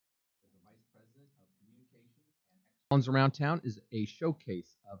Rollins Around Town is a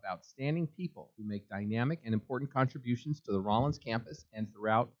showcase of outstanding people who make dynamic and important contributions to the Rollins campus and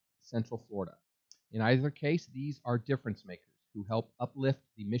throughout Central Florida. In either case, these are difference makers who help uplift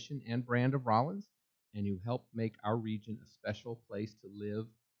the mission and brand of Rollins and who help make our region a special place to live,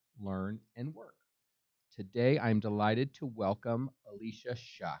 learn, and work. Today, I'm delighted to welcome Alicia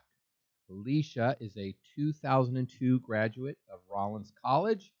Schuck. Alicia is a 2002 graduate of Rollins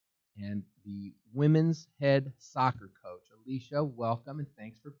College and the women's head soccer coach. Alicia, welcome and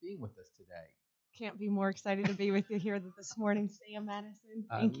thanks for being with us today. Can't be more excited to be with you here this morning, Sam Madison.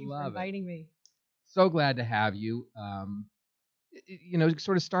 I Thank you for love it. inviting me. So glad to have you.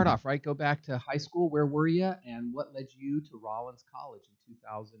 Sort of start off, right? Go back to high school. Where were you, and what led you to Rollins College in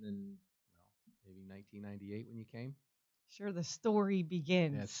 2000 and maybe 1998 when you came? Sure, the story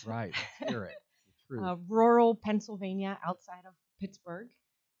begins. That's right. Let's hear it. The truth. Rural Pennsylvania, outside of Pittsburgh,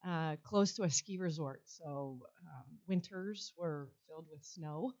 close to a ski resort. So winters were filled with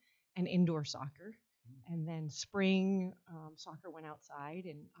snow and indoor soccer. And then spring, soccer went outside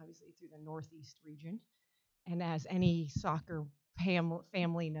and obviously through the Northeast region. And as any soccer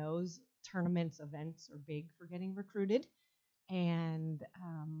family knows, tournaments, events are big for getting recruited. And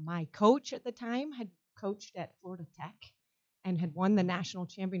my coach at the time had coached at Florida Tech and had won the national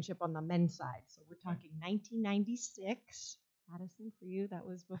championship on the men's side. So we're talking 1996. Madison, for you, that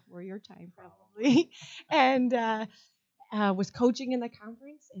was before your time probably. And was coaching in the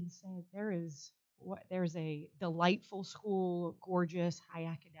conference and said, there's a delightful school, gorgeous, high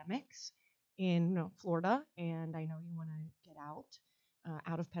academics in Florida, and I know you want to get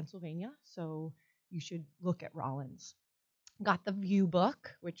out of Pennsylvania, so you should look at Rollins. Got the View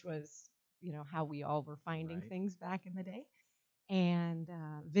book, which was, how we all were finding things back in the day, and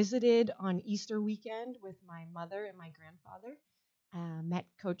visited on Easter weekend with my mother and my grandfather. Met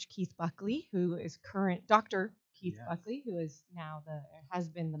Coach Keith Buckley, who is current Dr. Keith Buckley, who is now has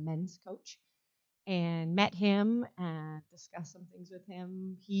been the men's coach, and met him and discussed some things with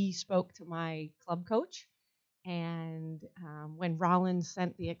him. He spoke to my club coach, and when Rollins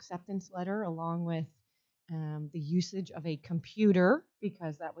sent the acceptance letter along with the usage of a computer,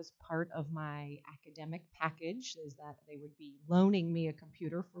 because that was part of my academic package, is that they would be loaning me a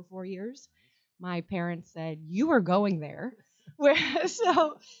computer for 4 years. My parents said, "You are going there."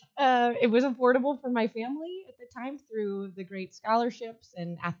 So it was affordable for my family at the time through the great scholarships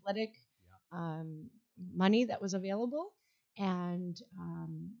and athletic money that was available, and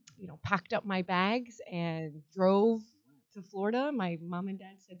packed up my bags and drove to Florida. My mom and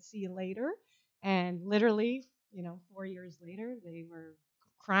dad said, "See you later." And literally, 4 years later, they were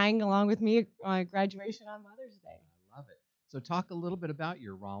crying along with me at my graduation on Mother's Day. I love it. So talk a little bit about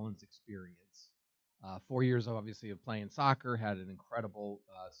your Rollins experience. 4 years, obviously, of playing soccer, had an incredible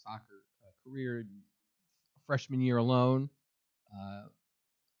soccer career. Freshman year alone,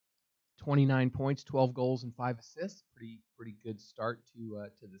 29 points, 12 goals, and 5 assists. Pretty good start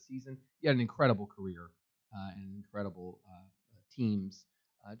to the season. You had an incredible career and incredible teams.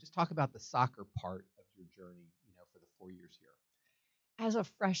 Just talk about the soccer part of your journey, for the 4 years here. As a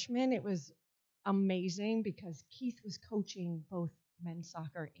freshman, it was amazing because Keith was coaching both men's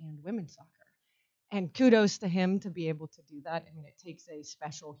soccer and women's soccer. And kudos to him to be able to do that. I mean, it takes a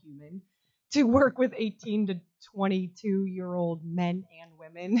special human to work with 18 to 22-year-old men and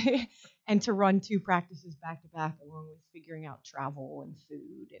women and to run 2 practices back to back, along with figuring out travel and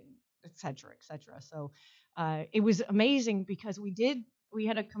food and et cetera, et cetera. So it was amazing because we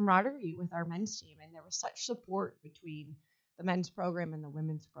had a camaraderie with our men's team, and there was such support between the men's program and the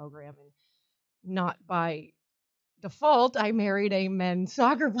women's program. And not by default, I married a men's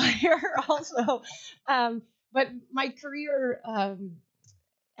soccer player also. But my career,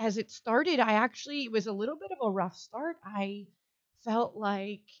 as it started, it was a little bit of a rough start. I felt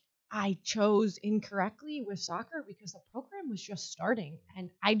like I chose incorrectly with soccer because the program was just starting,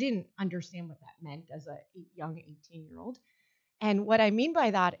 and I didn't understand what that meant as a young 18-year-old. And what I mean by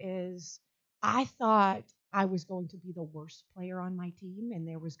that is I thought I was going to be the worst player on my team, and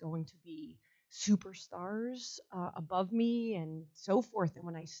there was going to be superstars above me and so forth. And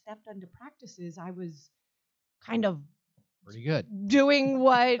when I stepped into practices, I was kind of pretty good doing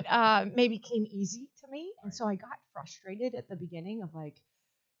what maybe came easy to me. And so I got frustrated at the beginning of like,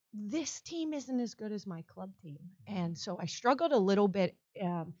 this team isn't as good as my club team. And so I struggled a little bit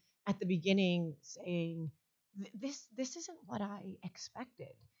at the beginning saying, this isn't what I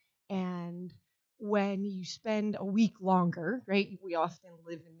expected. And when you spend a week longer, right, we often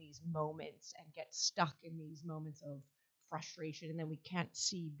live in these moments and get stuck in these moments of frustration, and then we can't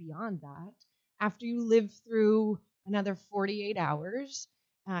see beyond that. After you live through another 48 hours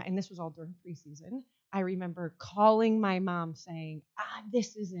and this was all during preseason. I remember calling my mom saying,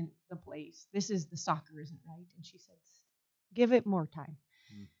 this isn't the place. The soccer isn't right. And she said, give it more time.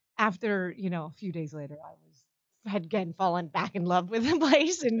 Mm. After, a few days later, had again fallen back in love with the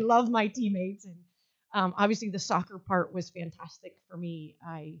place and loved my teammates. And obviously the soccer part was fantastic for me.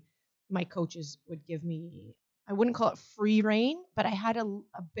 My coaches would give me, I wouldn't call it free reign, but I had a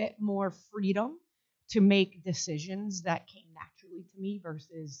bit more freedom to make decisions that came naturally to me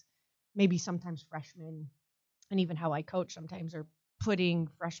versus maybe sometimes freshmen, and even how I coach sometimes are putting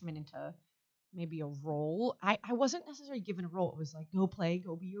freshmen into maybe a role. I wasn't necessarily given a role. It was like, go play,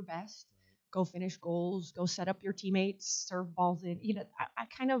 go be your best, go finish goals, go set up your teammates, serve balls in. I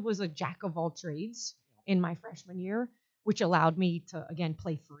kind of was a jack of all trades in my freshman year, which allowed me to again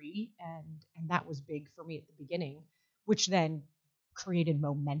play free, and that was big for me at the beginning, which then created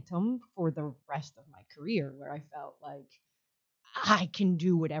momentum for the rest of my career, where I felt like I can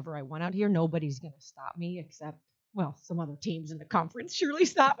do whatever I want out here. Nobody's going to stop me except, well, some other teams in the conference surely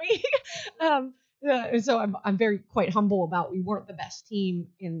stop me. And so I'm very quite humble about we weren't the best team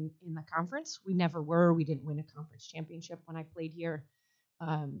in the conference. We never were. We didn't win a conference championship when I played here.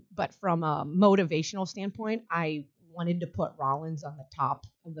 But from a motivational standpoint, I wanted to put Rollins on the top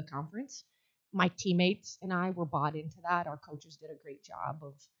of the conference. My teammates and I were bought into that. Our coaches did a great job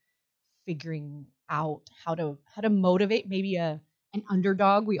of figuring out how to motivate maybe an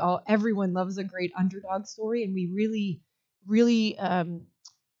underdog. Everyone loves a great underdog story, and we really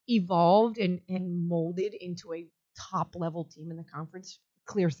evolved and molded into a top level team in the conference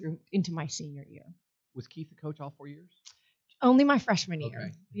clear through into my senior year. Was Keith the coach all 4 years? Only my freshman year.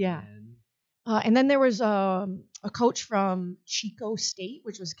 Okay. Yeah. And then there was a coach from Chico State,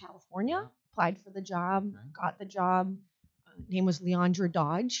 which was California. Applied for the job, got the job. Name was Leandra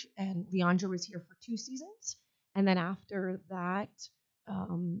Dodge, and Leandra was here for 2 seasons. And then after that,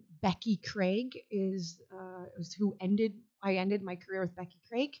 Becky Craig was who ended. I ended my career with Becky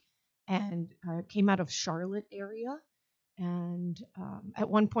Craig, and came out of Charlotte area. And at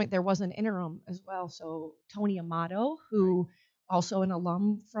one point there was an interim as well. So Tony Amato, who also an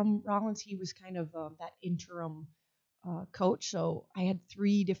alum from Rollins, he was kind of that interim coach. So I had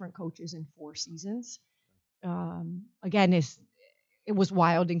 3 different coaches in 4 seasons. Again, it was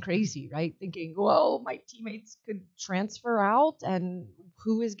wild and crazy, right? Thinking, whoa, my teammates could transfer out, and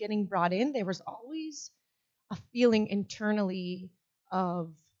who is getting brought in? There was always a feeling internally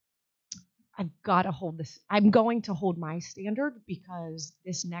of, I've got to hold this. I'm going to hold my standard because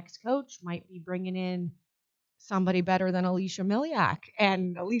this next coach might be bringing in somebody better than Alicia Miliak,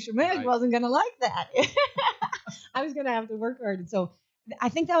 and Alicia Miliak wasn't going to like that. I was going to have to work hard. And so I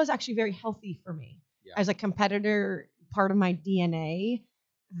think that was actually very healthy for me. Yeah. As a competitor, part of my DNA,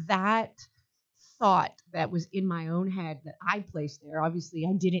 that thought that was in my own head that I placed there. Obviously,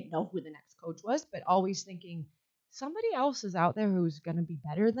 I didn't know who the next coach was, but always thinking somebody else is out there who's going to be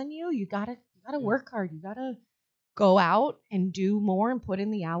better than you. You gotta work hard. You gotta go out and do more and put in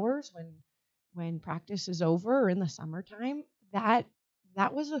the hours when practice is over or in the summertime. That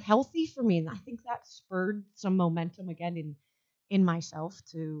was healthy for me, and I think that spurred some momentum again in myself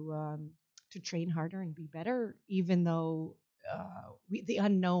to train harder and be better, even though the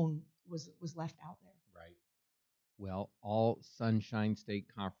unknown was left out there. Right. Well, all Sunshine State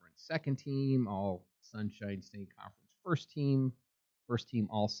Conference second team, all Sunshine State Conference first team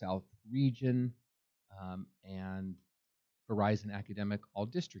all South region, and Verizon Academic all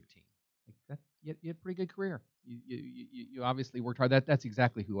district team. Like that, you had a pretty good career. You obviously worked hard. That's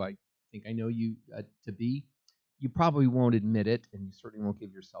exactly who I think I know you to be. You probably won't admit it, and you certainly won't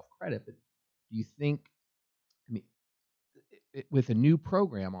give yourself credit. But do you think? I mean, with a new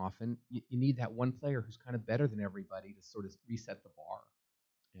program, often you need that one player who's kind of better than everybody to sort of reset the bar.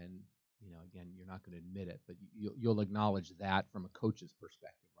 And again, you're not going to admit it, but you'll acknowledge that from a coach's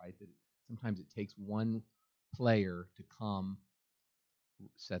perspective, right? That sometimes it takes one player to come,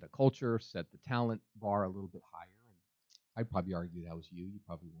 set a culture, set the talent bar a little bit higher. And I'd probably argue that was you. You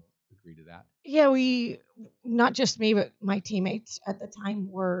probably won't agree to that. Yeah, we, not just me, but my teammates at the time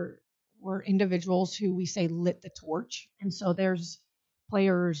were individuals who we say lit the torch. And so there's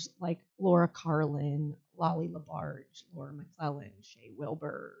players like Laura Carlin, Lolly LaBarge, Laura McClellan, Shay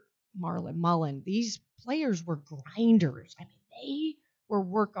Wilbur, Marlon Mullen. These players were grinders. I mean, they were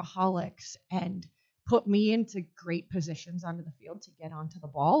workaholics and put me into great positions onto the field to get onto the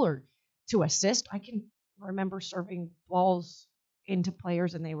ball or to assist. I can remember serving balls into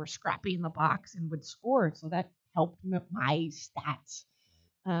players and they were scrappy in the box and would score. So that helped my stats.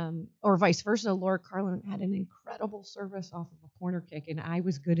 Or vice versa. Laura Carlin had an incredible service off of a corner kick and I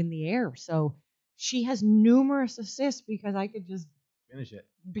was good in the air. So she has numerous assists because I could just Finish it.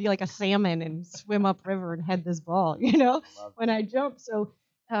 be like a salmon and swim upriver and head this ball, you know, Love when I jump. So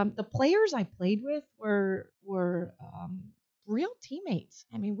the players I played with were real teammates.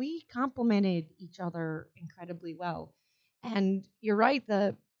 I mean, we complemented each other incredibly well. And you're right,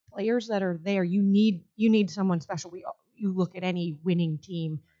 the players that are there, you need someone special. You look at any winning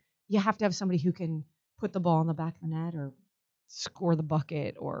team, you have to have somebody who can put the ball in the back of the net or score the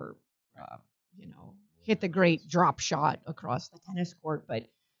bucket or uh, you know, hit the great drop shot across the tennis court. But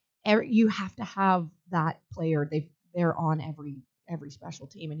you have to have that player. They're on every special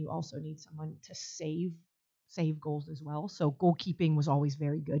team, and you also need someone to save goals as well. So goalkeeping was always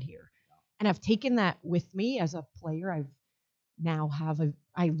very good here, and I've taken that with me as a player.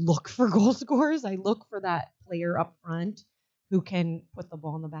 I look for goal scorers. I look for that player up front who can put the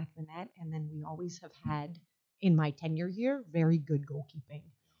ball in the back of the net, and then we always have had in my tenure here very good goalkeeping,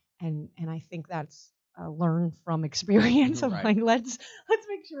 and I think that's learned from experience of Right. like let's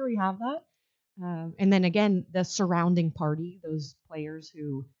make sure we have that. And then again, the surrounding party, those players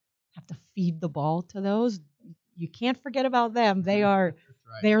who have to feed the ball to those, you can't forget about them. That's right.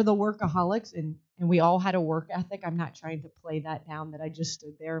 They're the workaholics, and we all had a work ethic. I'm not trying to play that down that I just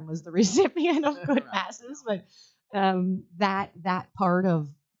stood there and was the recipient of good Right. passes, but that part of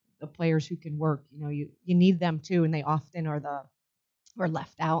the players who can work, you need them too, and they often are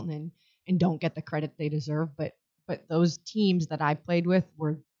left out and don't get the credit they deserve. But those teams that I played with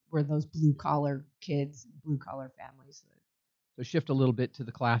were those blue collar kids, blue collar families. So shift a little bit to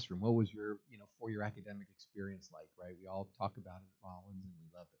the classroom. What was your, 4-year academic experience like, right? We all talk about it at Rollins, and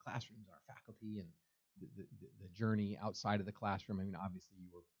we love the classrooms, our faculty, and the journey outside of the classroom. I mean, obviously you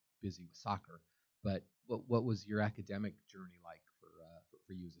were busy with soccer, but what was your academic journey like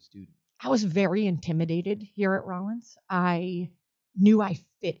for you as a student? I was very intimidated here at Rollins. I knew I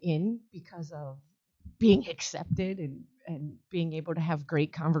fit in because of being accepted and being able to have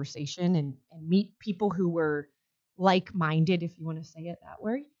great conversation and meet people who were like minded, if you want to say it that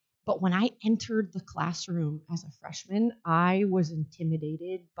way. But when I entered the classroom as a freshman, I was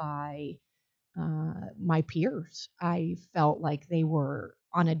intimidated by my peers. I felt like they were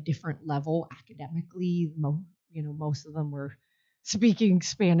on a different level academically. Most of them were speaking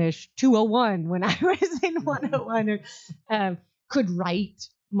Spanish 201 when I was in 101, or could write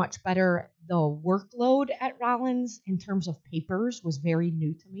much better. The workload at Rollins in terms of papers was very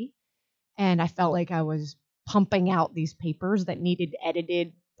new to me. And I felt like I was pumping out these papers that needed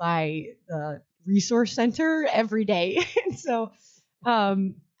edited by the resource center every day. And so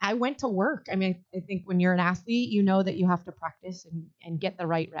I went to work. I mean, I think when you're an athlete, you know that you have to practice and get the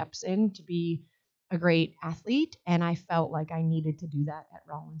right reps in to be a great athlete. And I felt like I needed to do that at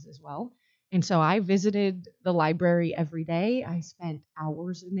Rollins as well. And so I visited the library every day. I spent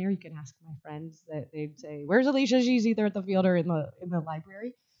hours in there. You can ask my friends that they'd say, "Where's Alicia?" She's either at the field or in the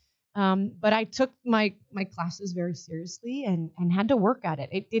library. But I took my classes very seriously and had to work at it.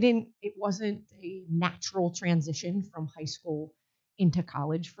 It wasn't a natural transition from high school into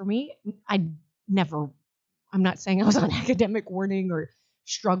college for me. I never, I'm not saying I was on academic warning or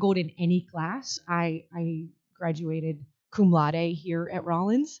struggled in any class. I graduated cum laude here at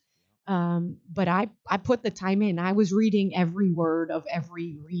Rollins. But I put the time in. I was reading every word of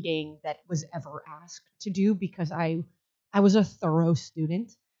every reading that was ever asked to do because I was a thorough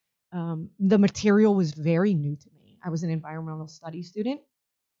student. The material was very new to me. I was an environmental studies student,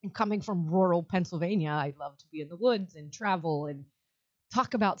 and coming from rural Pennsylvania, I love to be in the woods and travel and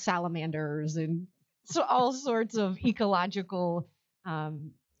talk about salamanders and so all sorts of ecological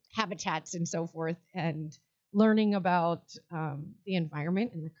habitats and so forth. And learning about the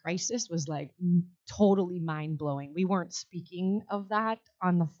environment and the crisis was like totally mind blowing. We weren't speaking of that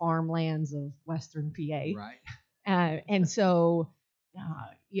on the farmlands of Western PA. Right. And so,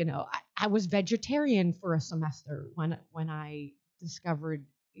 I was vegetarian for a semester when I discovered,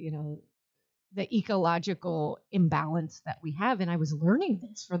 the ecological imbalance that we have. And I was learning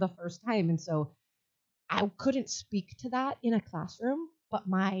this for the first time. And so I couldn't speak to that in a classroom, but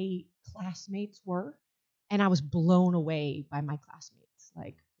my classmates were. And I was blown away by my classmates.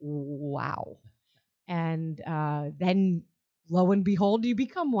 Like, wow. And then lo and behold, you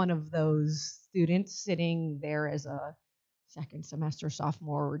become one of those students sitting there as a second semester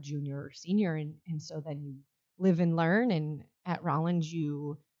sophomore or junior or senior. And so then you live and learn. And at Rollins,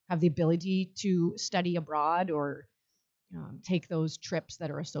 you have the ability to study abroad or take those trips that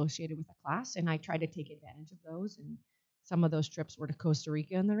are associated with the class. And I try to take advantage of those. And some of those trips were to Costa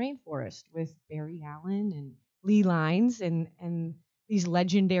Rica and the rainforest with Barry Allen and Lee Lines and these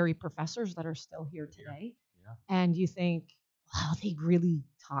legendary professors that are still here today. Yeah. And you think, wow, they really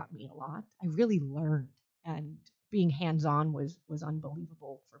taught me a lot. I really learned. And being hands-on was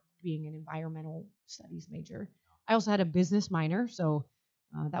unbelievable for being an environmental studies major. I also had a business minor, so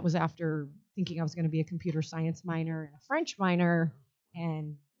that was after thinking I was going to be a computer science minor and a French minor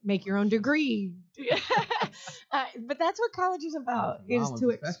and make your own degree. But that's what college is about, is to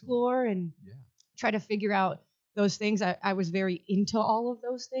explore and try to figure out those things. I was very into all of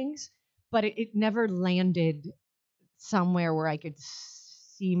those things, but it never landed somewhere where I could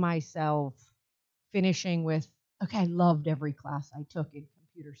see myself finishing with, okay, I loved every class I took in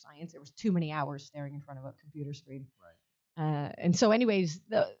computer science. There was too many hours staring in front of a computer screen. Right. And so anyways,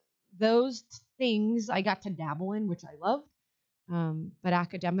 those things I got to dabble in, which I loved. But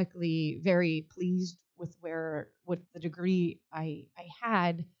academically, very pleased with the degree I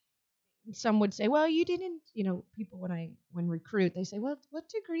had. Some would say, well, you didn't, people when recruit, they say, well, what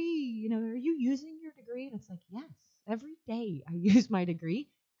degree, are you using your degree? And it's like, yes, every day I use my degree.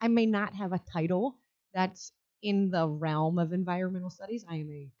 I may not have a title that's in the realm of environmental studies. I am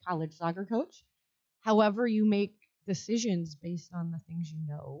a college soccer coach. However, you make decisions based on the things you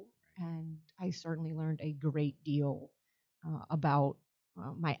know. And I certainly learned a great deal about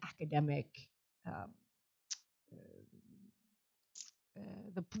my academic um,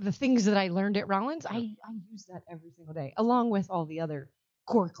 the things that I learned at Rollins. I use that every single day, along with all the other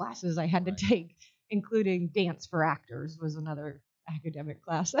core classes I had to take, including dance for actors was another academic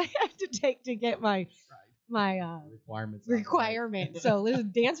class I had to take to get my requirements. So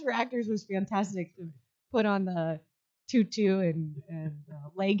listen, dance for actors was fantastic to put on the tutu and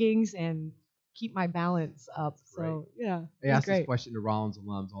leggings and keep my balance up. So yeah, I ask this question to Rollins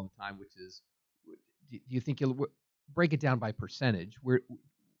alums all the time, which is, do you think you'll break it down by percentage?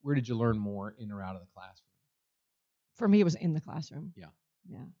 Where did you learn more, in or out of the classroom? For me, it was in the classroom. Yeah.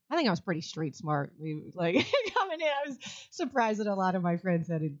 I think I was pretty street smart. Like coming in, I was surprised that a lot of my friends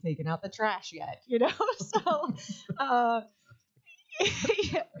hadn't taken out the trash yet. So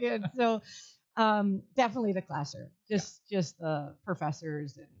So definitely the classroom. Just the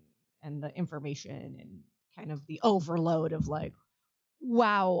professors and the information and kind of the overload of like,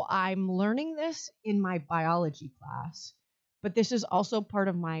 wow, I'm learning this in my biology class, but this is also part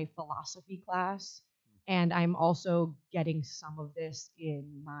of my philosophy class. And I'm also getting some of this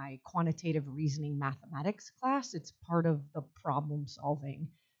in my quantitative reasoning mathematics class. It's part of the problem solving,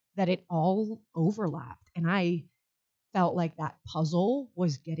 that it all overlapped. And I felt like that puzzle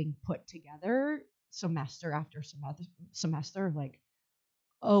was getting put together semester after semester. Like,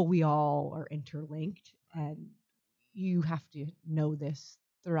 oh, we all are interlinked, and you have to know this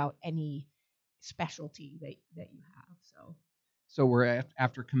throughout any specialty that you have. So we're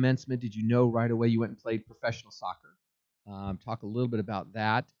after commencement. Did you know right away you went and played professional soccer? Talk a little bit about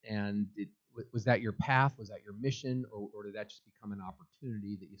that. And was that your path? Was that your mission? Or did that just become an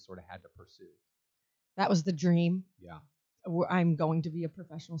opportunity that you sort of had to pursue? That was the dream. Yeah. I'm going to be a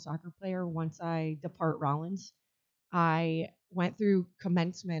professional soccer player once I depart Rollins. I went through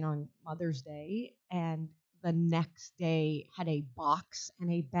commencement on Mother's Day, and the next day had a box and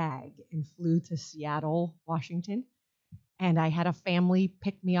a bag and flew to Seattle, Washington. And I had a family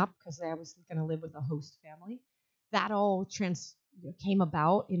pick me up because I was going to live with a host family. That all came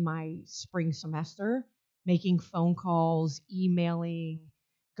about in my spring semester, making phone calls, emailing,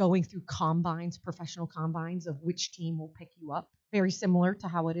 going through combines, professional combines of which team will pick you up. Very similar to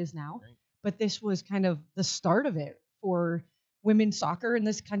how it is now. Right. But this was kind of the start of it for women's soccer in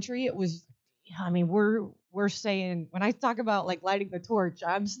this country. It was, we're saying, when I talk about like lighting the torch,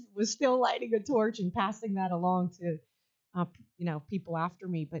 was still lighting a torch and passing that along to people after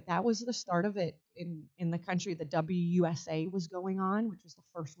me. But that was the start of it in the country. The WUSA was going on, which was the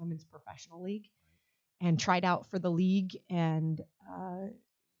first women's professional league, and tried out for the league and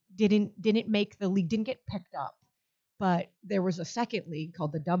didn't make the league, didn't get picked up. But there was a second league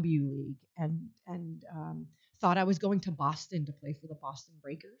called the W League, and thought I was going to Boston to play for the Boston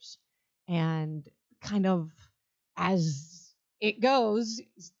Breakers. And kind of as it goes,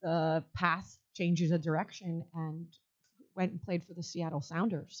 the path changes a direction, and went and played for the Seattle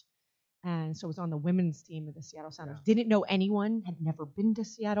Sounders. And so I was on the women's team of the Seattle Sounders. Yeah. Didn't know anyone, had never been to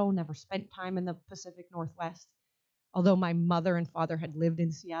Seattle, never spent time in the Pacific Northwest. Although my mother and father had lived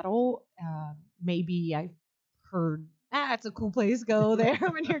in Seattle, maybe I heard, it's a cool place, go there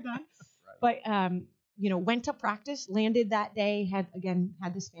when you're done. Right. But, went to practice, landed that day, had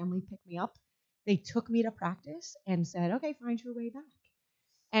this family pick me up. They took me to practice and said, okay, find your way back.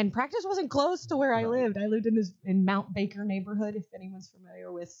 And practice wasn't close to where I lived. I lived in Mount Baker neighborhood, if anyone's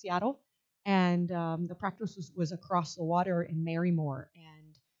familiar with Seattle. And the practice was across the water in Marymore.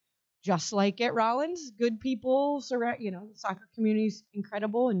 And just like at Rollins, good people surround, the soccer community's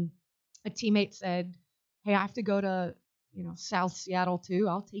incredible. And a teammate said, hey, I have to go to, South Seattle too.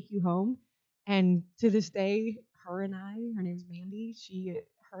 I'll take you home. And to this day, her name's Mandy.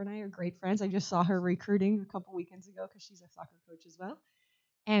 Her and I are great friends. I just saw her recruiting a couple weekends ago because she's a soccer coach as well.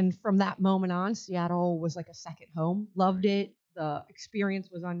 And from that moment on, Seattle was like a second home. Loved it. The experience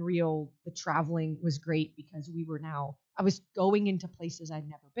was unreal. The traveling was great because I was going into places I'd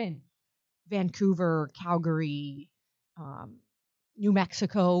never been. Vancouver, Calgary, um, New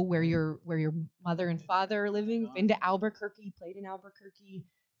Mexico, where your mother and father are living. Been to Albuquerque, played in Albuquerque,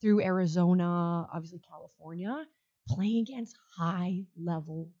 through Arizona, obviously California, playing against high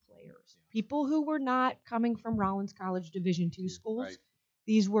level players, people who were not coming from Rollins College Division II schools. Right.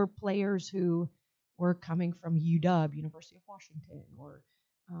 These were players who were coming from UW, University of Washington, or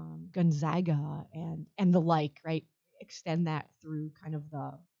Gonzaga, and the like. Right, extend that through kind of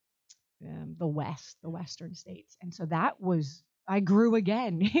the West, the Western states. And so I grew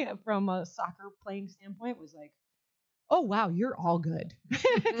again from a soccer playing standpoint. Was like, oh, wow, you're all good.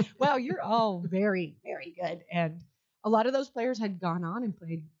 Wow, you're all very, very good. And a lot of those players had gone on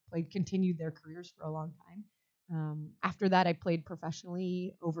and continued their careers for a long time. After that, I played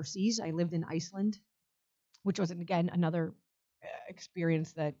professionally overseas. I lived in Iceland, which was, again, another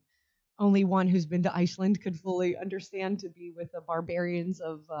experience that only one who's been to Iceland could fully understand, to be with the barbarians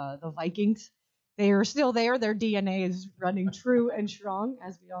of the Vikings. They are still there. Their DNA is running true and strong.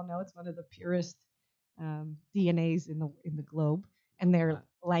 As we all know, it's one of the purest DNAs in the globe. And their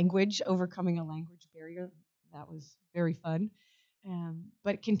language, overcoming a language barrier, that was very fun.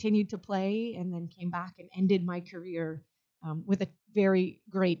 But continued to play, and then came back and ended my career with a very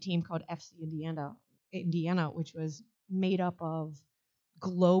great team called FC Indiana, which was made up of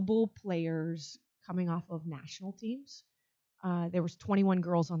global players coming off of national teams. There was 21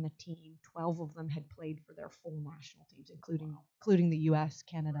 girls on the team. 12 of them had played for their full national teams, including the U.S.,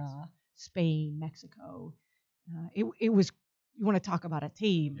 Canada, Spain, Mexico. It was, you want to talk about a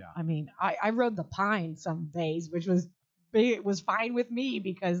team. Yeah. I mean, I rode the pine some days, which was big. It was fine with me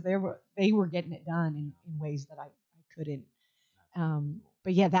because they were getting it done in ways that I couldn't.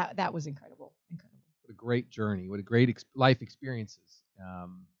 But yeah, that was incredible. What a great journey. What a great life experiences.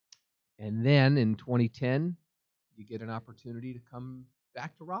 And then in 2010, you get an opportunity to come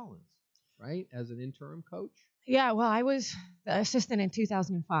back to Rollins, right, as an interim coach. Yeah, well, I was the assistant in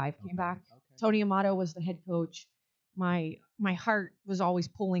 2005. Came back. Okay. Tony Amato was the head coach. My heart was always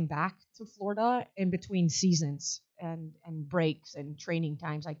pulling back to Florida in between seasons and breaks and training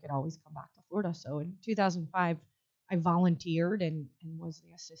times. I could always come back to Florida. So in 2005, I volunteered and was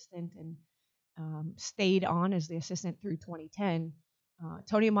the assistant, and stayed on as the assistant through 2010.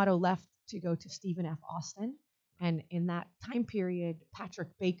 Tony Amato left to go to Stephen F. Austin. And in that time period, Patrick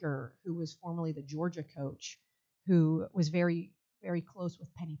Baker, who was formerly the Georgia coach, who was very, very close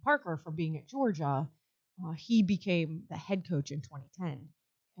with Penny Parker from being at Georgia, he became the head coach in 2010.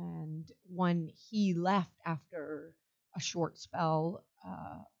 And when he left after a short spell,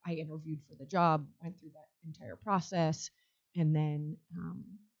 I interviewed for the job, went through that entire process, and then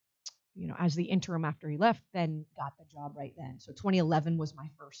as the interim after he left, then got the job right then. So 2011 was my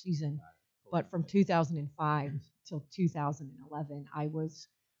first season, but from 2005 till 2011, I was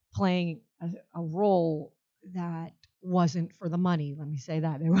playing a role that wasn't for the money. Let me say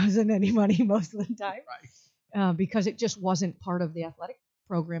that. There wasn't any money most of the time, Right. because it just wasn't part of the athletic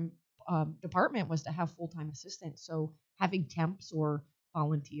program department, was to have full-time assistants. So having temps or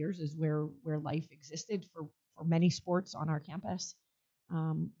volunteers is where life existed for many sports on our campus.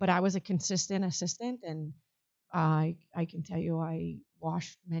 But I was a consistent assistant, and I can tell you I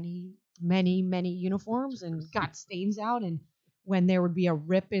washed many, many, many uniforms and got stains out. And when there would be a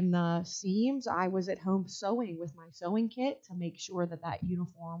rip in the seams, I was at home sewing with my sewing kit to make sure that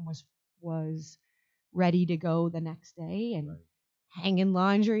uniform was ready to go the next day, and hanging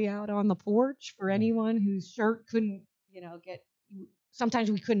laundry out on the porch for anyone whose shirt couldn't, get.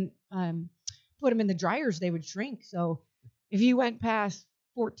 Sometimes we couldn't put them in the dryers; they would shrink. So if you went past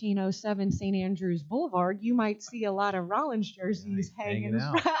 1407 St. Andrews Boulevard, you might see a lot of Rollins jerseys hanging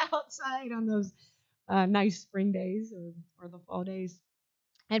out. outside on those nice spring days or the fall days.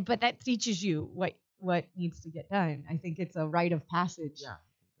 But that teaches you what needs to get done. I think it's a rite of passage. Yeah.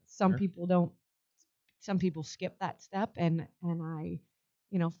 Some people don't. Some people skip that step, and I,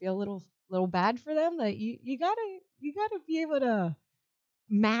 feel a little bad for them. That you gotta be able to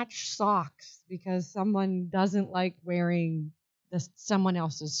match socks, because someone doesn't like wearing someone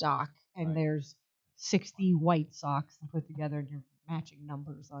else's sock, and there's 60 white socks to put together, and you're matching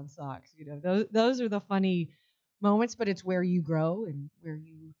numbers on socks. Those are the funny moments, but it's where you grow and where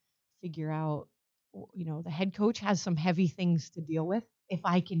you figure out. The head coach has some heavy things to deal with if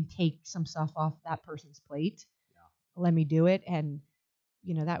I can take some stuff off that person's plate, let me do it. And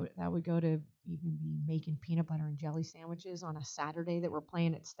that would go to even be making peanut butter and jelly sandwiches on a Saturday that we're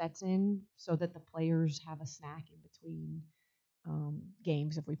playing at Stetson, so that the players have a snack in between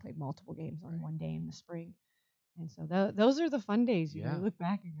games if we played multiple games on one day in the spring. And so those are the fun days. You look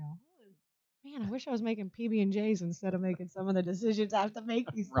back and go, oh, man, I wish I was making PB and J's instead of making some of the decisions I have to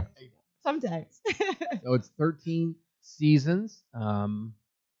make these days. Sometimes. So it's 13 seasons.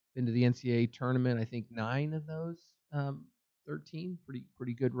 Been to the NCAA tournament, I think 9 of those. 13,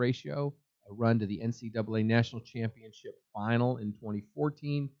 pretty good ratio. A run to the NCAA National Championship Final in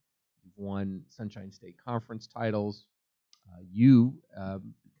 2014. You've won Sunshine State Conference titles. Because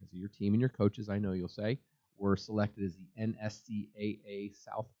of your team and your coaches, I know you'll say, were selected as the NSCAA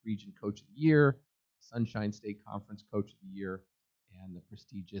South Region Coach of the Year, Sunshine State Conference Coach of the Year, and the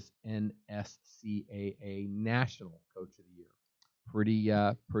prestigious NSCAA National Coach of the Year.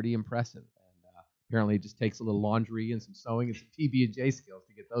 Pretty impressive. And apparently it just takes a little laundry and some sewing and some PB&J skills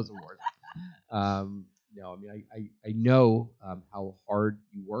to get those awards. I know how hard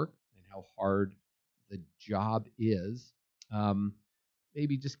you work and how hard the job is.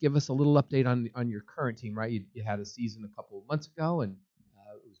 Maybe just give us a little update on your current team, right? You had a season a couple of months ago, and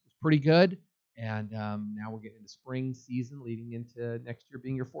it was pretty good. And now we're getting into spring season, leading into next year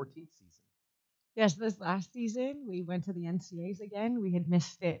being your 14th season. Yes, this last season we went to the NCAAs again. We had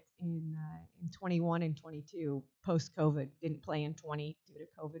missed it in 21 and 22 post COVID. Didn't play in 20 due to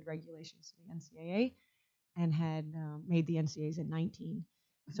COVID regulations to the NCAA, and had made the NCAAs in 19.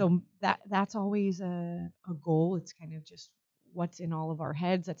 So that's always a goal. It's kind of just what's in all of our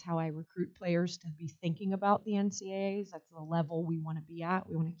heads. That's how I recruit players to be thinking about the NCAAs. That's the level we want to be at.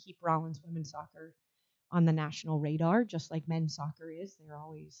 We want to keep Rollins women's soccer on the national radar, just like men's soccer is. They're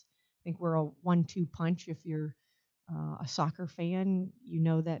always, I think we're a 1-2 punch. If you're a soccer fan, you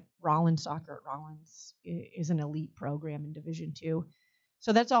know that Rollins soccer at Rollins is an elite program in Division II.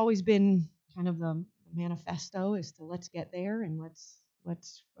 So that's always been kind of the manifesto, is to let's get there and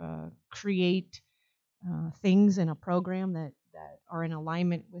let's create things in a program that are in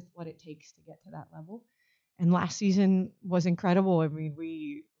alignment with what it takes to get to that level. And last season was incredible. I mean,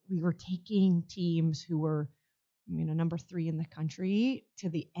 we were taking teams who were, number 3 in the country to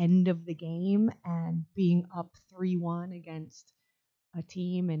the end of the game and being up 3-1 against a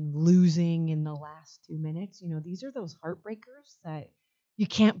team and losing in the last 2 minutes. These are those heartbreakers that you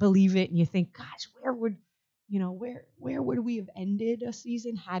can't believe it, and you think, gosh, where would we have ended a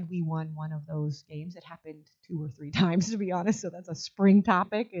season had we won one of those games? It happened 2 or 3 times, to be honest. So that's a spring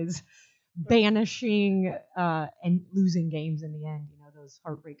topic, is banishing and losing games in the end. Those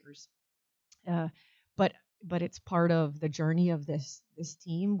heartbreakers. But it's part of the journey of this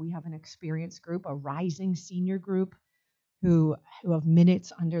team. We have an experienced group, a rising senior group, who have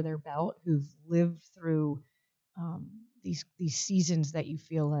minutes under their belt, who've lived through these seasons that you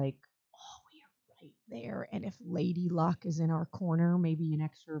feel like, oh, we are right there. And if Lady Luck is in our corner, maybe an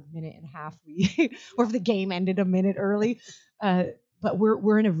extra minute and a half, or if the game ended a minute early. But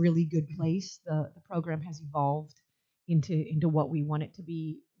we're in a really good place. The program has evolved into what we want it to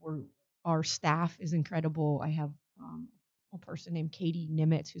be. Our staff is incredible. I have a person named Katie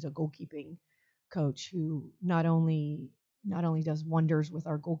Nimitz, who's a goalkeeping coach, who not only does wonders with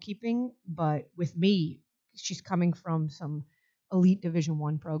our goalkeeping, but with me. She's coming from some elite Division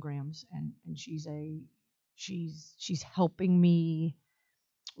I programs, and she's helping me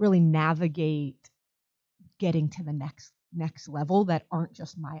really navigate getting to the next level that aren't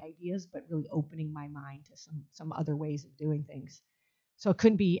just my ideas, but really opening my mind to some other ways of doing things. So I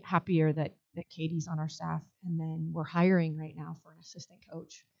couldn't be happier that Katie's on our staff. And then we're hiring right now for an assistant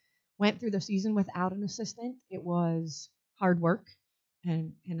coach. Went through the season without an assistant. It was hard work,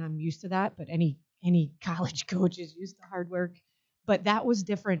 and I'm used to that. But any college coach is used to hard work. But that was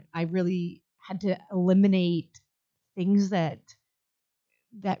different. I really had to eliminate things that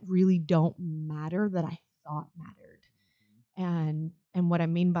really don't matter that I thought mattered. And what I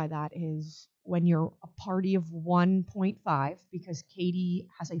mean by that is, when you're a party of 1.5, because Katie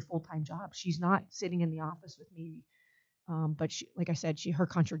has a full-time job. She's not sitting in the office with me, but she, like I said, her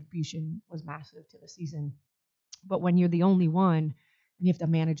contribution was massive to the season. But when you're the only one and you have to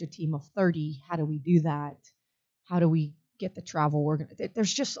manage a team of 30, how do we do that? How do we get the travel organized?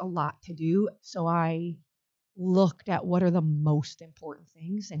 There's just a lot to do. So I looked at what are the most important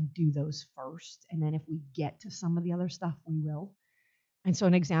things and do those first. And then if we get to some of the other stuff, we will. And so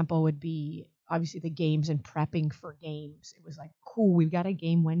an example would be obviously the games and prepping for games. It was like, cool, we've got a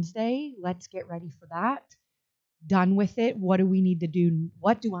game Wednesday. Let's get ready for that. Done with it. What do we need to do?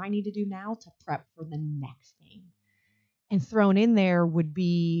 What do I need to do now to prep for the next game? And thrown in there would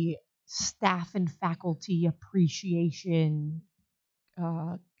be staff and faculty appreciation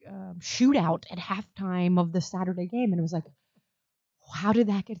shootout at halftime of the Saturday game. And it was like, how did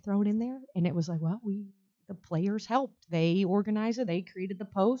that get thrown in there? And it was like, well, the players helped. They organized it. They created the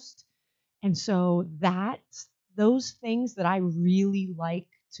post. And so that's those things that I really like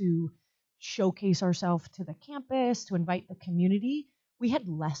to showcase ourselves to the campus, to invite the community. We had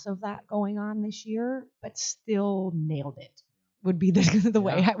less of that going on this year, but still nailed it, would be the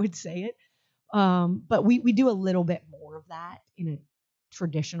way I would say it. But we do a little bit more of that in a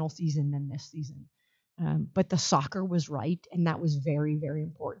traditional season than this season. But the soccer was right, and that was very, very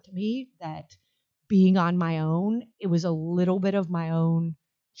important to me. That being on my own, it was a little bit of my own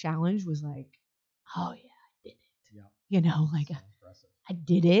challenge. Was like, oh yeah, I did it. Yeah. You know, like I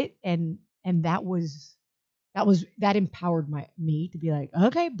did it, and that empowered me to be like,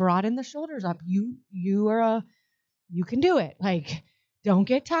 okay, broaden the shoulders up. You can do it. Like, don't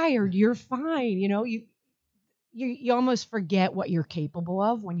get tired. You're fine. You know, you almost forget what you're capable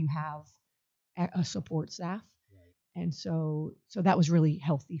of when you have a support staff. And so that was really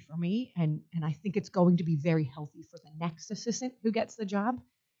healthy for me. And I think it's going to be very healthy for the next assistant who gets the job.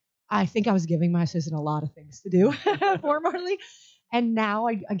 I think I was giving my assistant a lot of things to do formerly. And now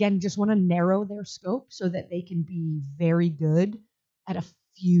I, again, just want to narrow their scope so that they can be very good at a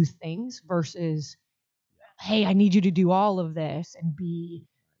few things versus, hey, I need you to do all of this and be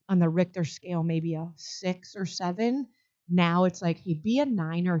on the Richter scale, maybe a 6 or 7. Now it's like, hey, be a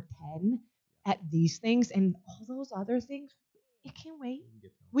 9 or 10 at these things, and all those other things, it can wait.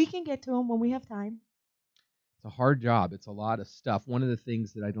 We can get to them when we have time. It's a hard job. It's a lot of stuff. One of the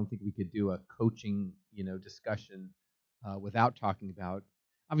things that I don't think we could do a coaching, discussion without talking about,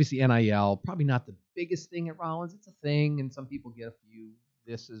 obviously NIL, probably not the biggest thing at Rollins. It's a thing, and some people get a few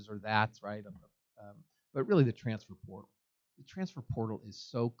thises or that's, right? But really the transfer portal. The transfer portal is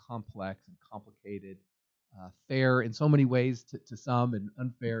so complex and complicated, fair in so many ways to some and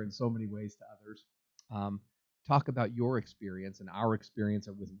unfair in so many ways to others. Talk about your experience and our experience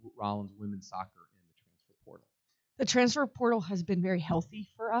with Rollins women's soccer in the transfer portal. The transfer portal has been very healthy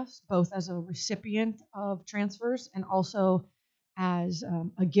for us, both as a recipient of transfers and also as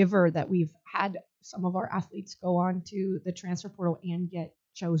a giver, that we've had some of our athletes go on to the transfer portal and get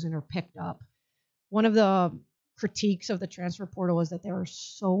chosen or picked up. One of the critiques of the transfer portal is that there are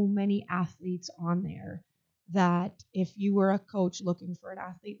so many athletes on there that if you were a coach looking for an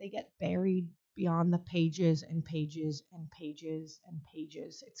athlete, they get buried beyond the pages and pages and pages and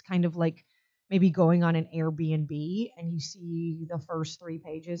pages. It's kind of like maybe going on an Airbnb and you see the first 3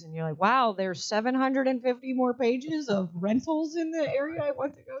 pages and you're like, wow, there's 750 more pages of rentals in the area I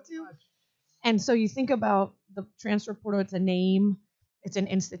want to go to. And so you think about the transfer portal, it's a name, it's an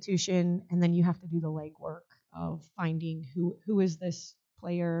institution, and then you have to do the legwork of finding who is this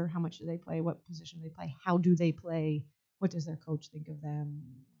player, how much do they play, what position do they play, how do they play, what does their coach think of them,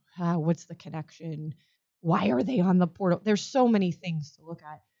 what's the connection, why are they on the portal. There's so many things to look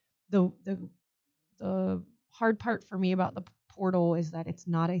at. The hard part for me about the portal is that it's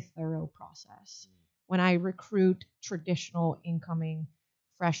not a thorough process. When I recruit traditional incoming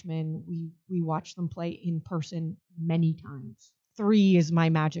freshmen, we watch them play in person many times. 3 is my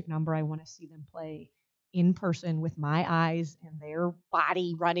magic number. I want to see them play in person with my eyes and their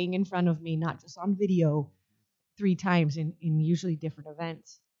body running in front of me, not just on video, 3 times in usually different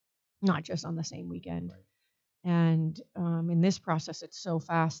events, not just on the same weekend. Right. And in this process, it's so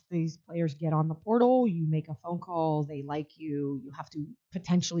fast. These players get on the portal, you make a phone call, they like you, you have to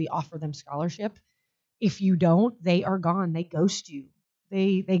potentially offer them scholarship. If you don't, they are gone. They ghost you.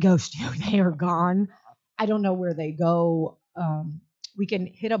 They ghost you. They are gone. I don't know where they go. We can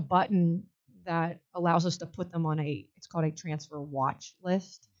hit a button that allows us to put them on it's called a transfer watch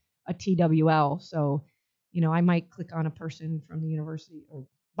list, a TWL. So, I might click on a person from the university or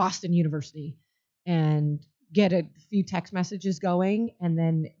Boston University and get a few text messages going, and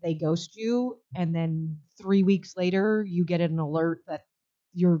then they ghost you. And then 3 weeks later, you get an alert that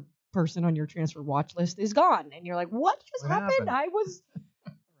your person on your transfer watch list is gone. And you're like, what just happened? I was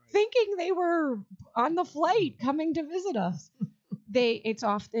thinking they were on the flight coming to visit us. It's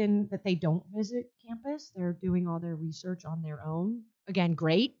often that they don't visit campus. They're doing all their research on their own. Again,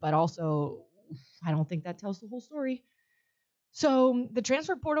 great, but also I don't think that tells the whole story. So the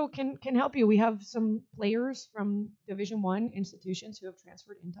transfer portal can help you. We have some players from Division I institutions who have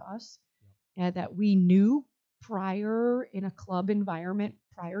transferred into us that we knew prior in a club environment,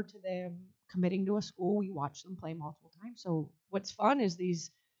 prior to them committing to a school. We watched them play multiple times. So what's fun is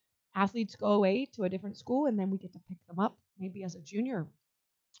these athletes go away to a different school, and then we get to pick them up maybe as a junior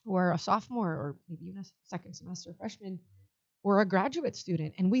or a sophomore or maybe even a second semester freshman. or a graduate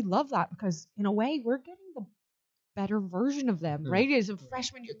student. And we love that because in a way we're getting the better version of them, right? As a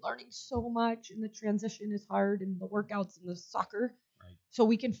freshman, you're learning so much and the transition is hard and the workouts and the soccer. Right. So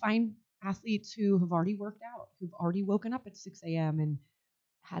we can find athletes who have already worked out, who've already woken up at 6 a.m. and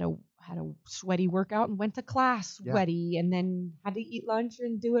had a sweaty workout and went to class sweaty and then had to eat lunch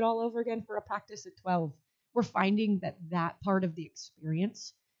and do it all over again for a practice at 12. We're finding that part of the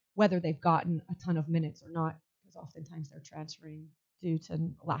experience, whether they've gotten a ton of minutes or not, because oftentimes they're transferring due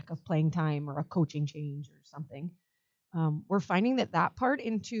to lack of playing time or a coaching change or something. We're finding that part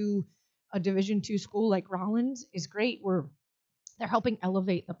into a Division II school like Rollins is great. They're helping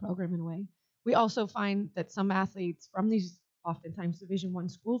elevate the program in a way. We also find that some athletes from these oftentimes Division I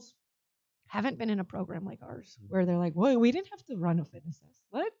schools haven't been in a program like ours, where they're like, "Well, we didn't have to run a fitness test.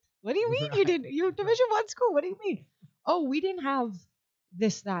 What? What do you mean you didn't? You're Division I school. What do you mean? Oh, we didn't have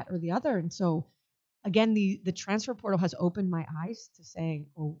this, that, or the other." And so, again, the transfer portal has opened my eyes to saying,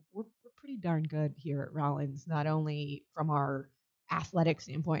 "Oh, we're pretty darn good here at Rollins, not only from our athletic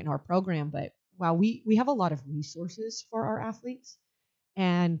standpoint in our program, but while we have a lot of resources for our athletes."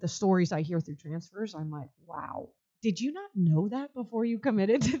 And the stories I hear through transfers, I'm like, wow, did you not know that before you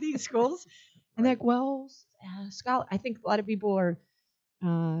committed to these schools? And they're like, well, I think a lot of people are,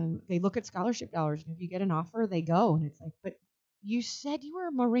 they look at scholarship dollars, and if you get an offer, they go. And it's like, but you said you were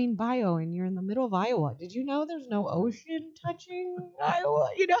a marine bio and you're in the middle of Iowa. Did you know there's no ocean touching Iowa?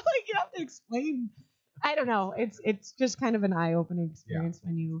 Like you have to explain. I don't know. It's just kind of an eye-opening experience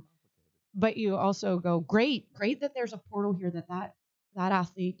when you, but you also go, great that there's a portal here that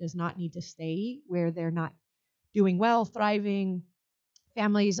athlete does not need to stay where they're not doing well, thriving.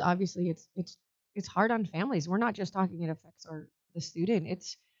 Families, obviously, it's hard on families. We're not just talking it affects the student.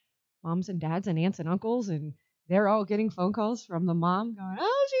 It's moms and dads and aunts and uncles, and they're all getting phone calls from the mom going,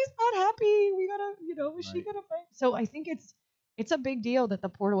 "Oh, she's not happy. We gotta, is she gonna fight?" So I think it's a big deal that the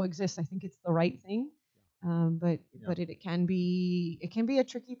portal exists. I think it's the right thing, but it can be a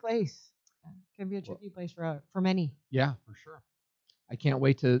tricky place. It can be a tricky place for many. Yeah, for sure. I can't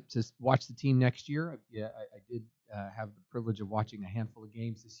wait to watch the team next year. Yeah, I did have the privilege of watching a handful of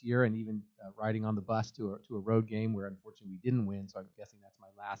games this year, and even riding on the bus to a road game where unfortunately we didn't win. So I'm guessing that's my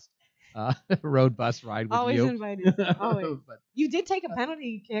last road bus ride with Always you. invited. Always. But you did take a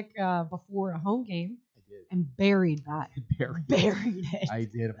penalty kick before a home game. I did. And buried that. Buried it. I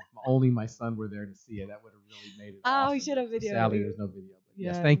did. If only my son were there to see it. That would have really made it. Awesome. We should have video. Sadly, there's no video. But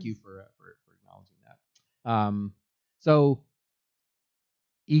yes, thank you for acknowledging that. So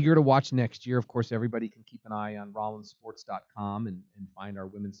eager to watch next year. Of course, everybody can keep an eye on rollinsports.com and find our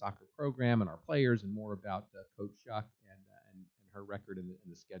women's soccer program and our players and more about Coach Schuck and her record and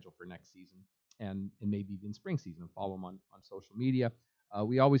the schedule for next season and maybe even spring season. Follow them on social media.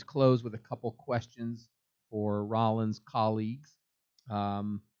 We always close with a couple questions for Rollins colleagues.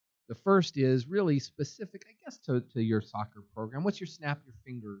 The first is really specific, I guess, to your soccer program. What's your snap your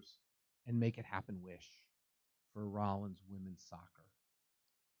fingers and make it happen wish for Rollins women's soccer?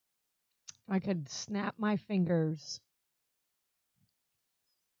 I could snap my fingers.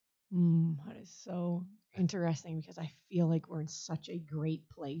 That is so interesting because I feel like we're in such a great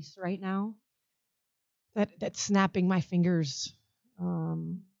place right now that snapping my fingers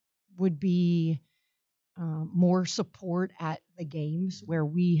would be more support at the games where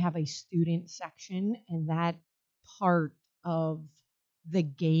we have a student section, and that part of the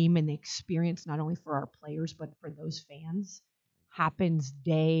game and the experience, not only for our players but for those fans, happens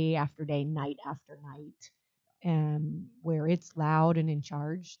day after day, night after night, where it's loud and in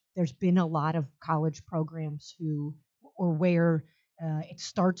charge. There's been a lot of college programs where it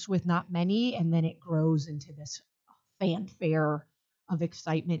starts with not many and then it grows into this fanfare of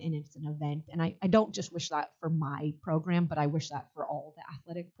excitement, and it's an event. And I don't just wish that for my program, but I wish that for all the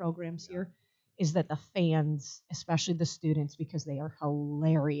athletic programs here, is that the fans, especially the students, because they are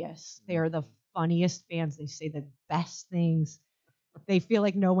hilarious. They are the funniest fans. They say the best things. They feel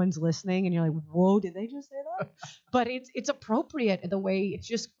like no one's listening, and you're like, whoa, did they just say that? But it's appropriate the way it's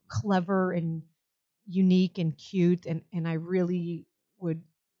just clever and unique and cute, and I really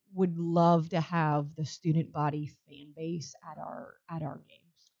would love to have the student body fan base at our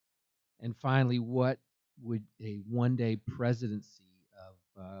games. And finally, what would a one-day presidency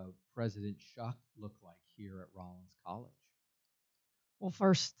of President Schuck look like here at Rollins College? Well,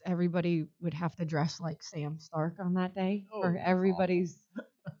 first, everybody would have to dress like Sam Stark on that day. For everybody's,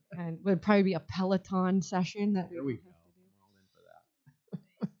 and would probably be a Peloton session that we have to do. We're all in for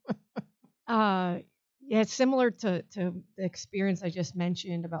that. Yeah, it's similar to the experience I just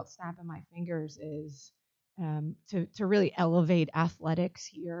mentioned about snapping my fingers is to really elevate athletics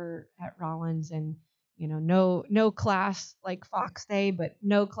here at Rollins. And no class like Fox Day, but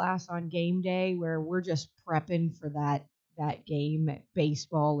no class on game day where we're just prepping for that game at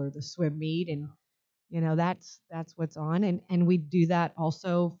baseball or the swim meet, and that's what's on, and we do that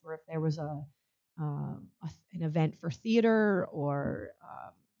also for if there was an event for theater, or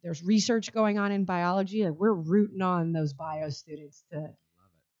there's research going on in biology. Like, we're rooting on those bio students to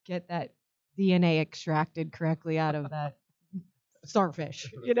get that DNA extracted correctly out of that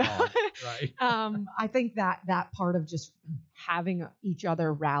starfish. Right. I think that part of just having each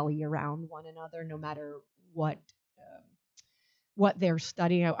other rally around one another, no matter what um, what they're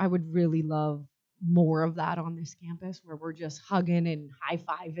studying. I would really love more of that on this campus, where we're just hugging and high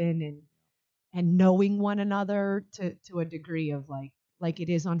fiving and knowing one another to a degree of like it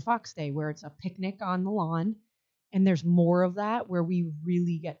is on Fox Day, where it's a picnic on the lawn. And there's more of that where we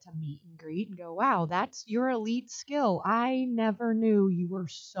really get to meet and greet and go, wow, that's your elite skill. I never knew you were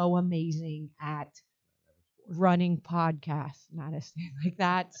so amazing at running podcasts, Madison. Like,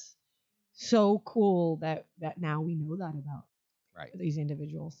 that's so cool that now we know that about Right. these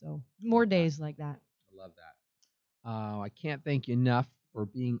individuals. So more days like that. I love that. I can't thank you enough for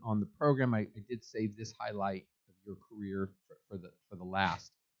being on the program. I did save this highlight of your career for the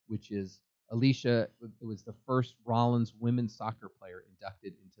last, which is Alicia. It was the first Rollins women's soccer player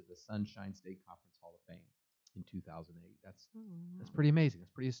inducted into the Sunshine State Conference Hall of Fame in 2008. That's pretty amazing.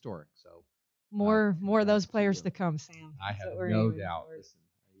 It's pretty historic. So More of those congrats to players you. to come, Sam. I That's have what we're no aiming doubt. for. Listen,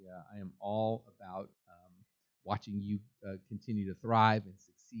 I am all about watching you continue to thrive and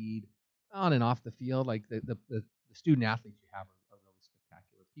succeed on and off the field. Like the student athletes you have are really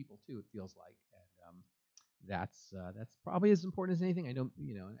spectacular people too. It feels like, and that's probably as important as anything.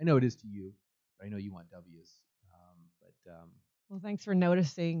 I know it is to you, but I know you want W's. Well, thanks for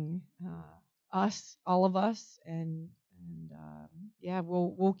noticing us, all of us, and yeah,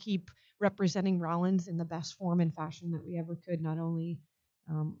 we'll keep representing Rollins in the best form and fashion that we ever could. Not only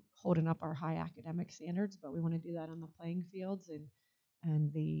holding up our high academic standards, but we want to do that on the playing fields,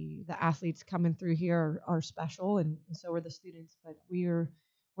 and the athletes coming through here are special, and so are the students. But we're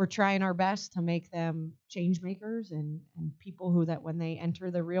trying our best to make them change makers and people who, that when they enter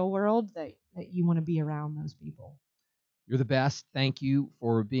the real world, that you want to be around those people. You're the best. Thank you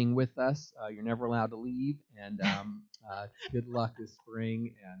for being with us. You're never allowed to leave, and good luck this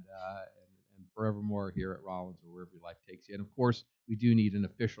spring and forevermore here at Rollins or wherever your life takes you. And of course, we do need an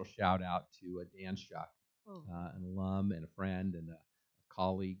official shout out to Dan Schuck, an alum and a friend and a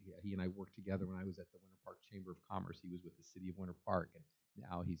colleague. He and I worked together when I was at the Winter Park Chamber of Commerce. He was with the City of Winter Park, and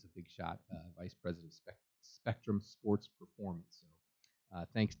now he's a big shot vice president of Spectrum Sports Performance. So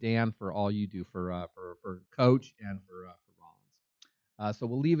thanks, Dan, for all you do for Coach and for Rollins. So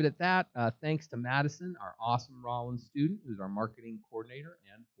we'll leave it at that. Thanks to Madison, our awesome Rollins student, who's our marketing coordinator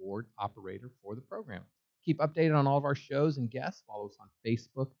and board operator for the program. Keep updated on all of our shows and guests. Follow us on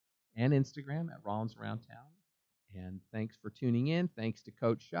Facebook and Instagram at Rollins Around Town. And thanks for tuning in. Thanks to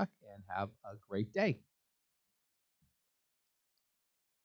Coach Schuck, and have a great day.